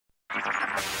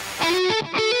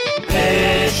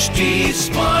HT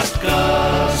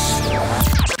Smartcast.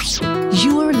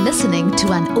 You are listening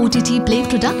to an OTTplay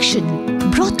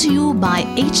production brought to you by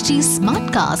HT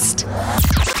Smartcast.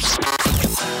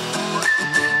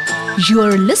 You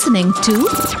are listening to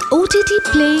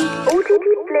OTTplay.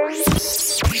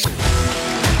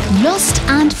 Lost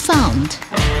and Found.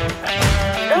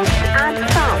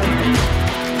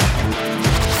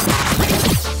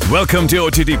 Welcome to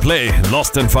OTTplay,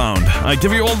 Lost and Found. I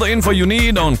give you all the info you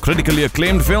need on critically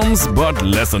acclaimed films, but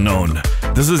lesser known.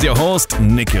 This is your host,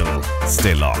 Nikhil.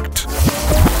 Stay locked.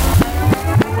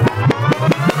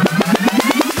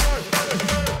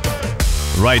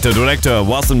 Writer-director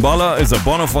Vasan Bala is a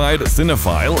bonafide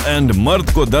cinephile, and Mard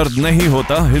Ko Dard Nahi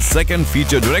Hota, his second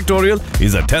feature directorial,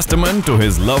 is a testament to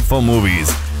his love for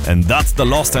movies. And that's the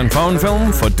Lost and Found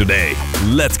film for today.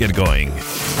 Let's get going.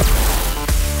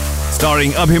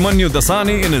 Starring Abhimanyu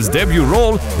Dassani in his debut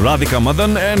role, Radhika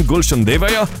Madan and Gulshan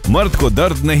Devaiah, Mard Ko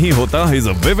Dard Nahi Hota is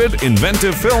a vivid,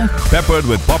 inventive film peppered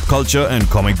with pop culture and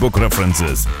comic book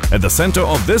references. At the center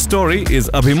of this story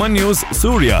is Abhimanyu's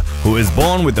Surya, who is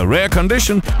born with a rare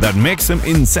condition that makes him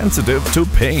insensitive to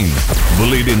pain.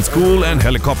 Bullied in school and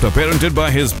helicopter parented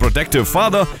by his protective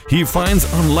father, he finds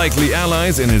unlikely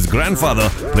allies in his grandfather,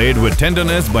 played with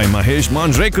tenderness by Mahesh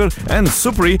Manjrekar and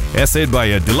Supri, essayed by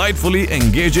a delightfully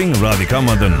engaging Radhika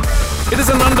Madan. It is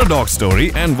an underdog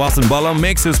story, and Vasan Bala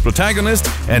makes his protagonist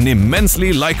an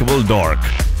immensely likeable dork.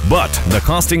 But the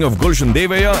casting of Gulshan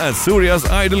Devaiah as Surya's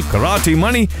idol Karate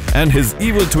Money and his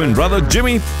evil twin brother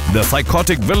Jimmy, the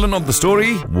psychotic villain of the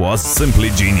story, was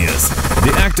simply genius.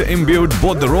 The actor imbued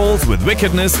both the roles with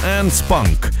wickedness and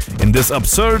spunk. In this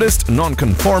absurdist,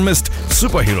 non-conformist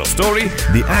superhero story,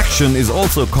 the action is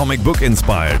also comic book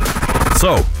inspired.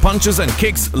 So, punches and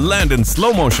kicks land in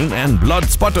slow motion and blood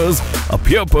sputters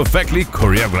appear perfectly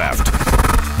choreographed.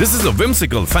 This is a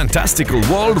whimsical, fantastical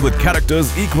world with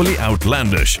characters equally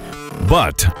outlandish.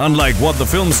 But, unlike what the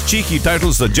film's cheeky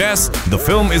title suggests, the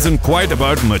film isn't quite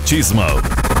about machismo.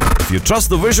 If you trust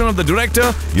the vision of the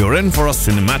director, you're in for a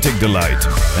cinematic delight.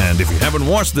 And if you haven't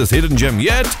watched this hidden gem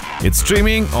yet, it's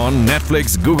streaming on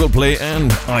Netflix, Google Play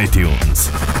and iTunes.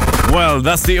 Well,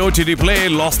 that's the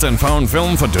OTTplay Lost and Found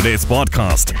film for today's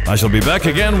podcast. I shall be back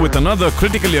again with another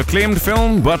critically acclaimed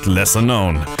film but lesser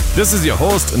known. This is your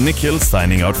host Nikhil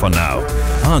signing out for now.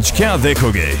 Aaj kya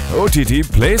dekhoge?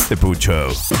 OTTplay se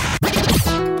poocho.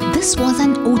 This was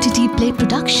an OTTplay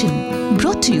production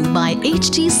brought to you by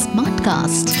HT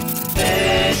Smartcast.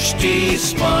 HT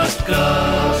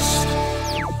Smartcast.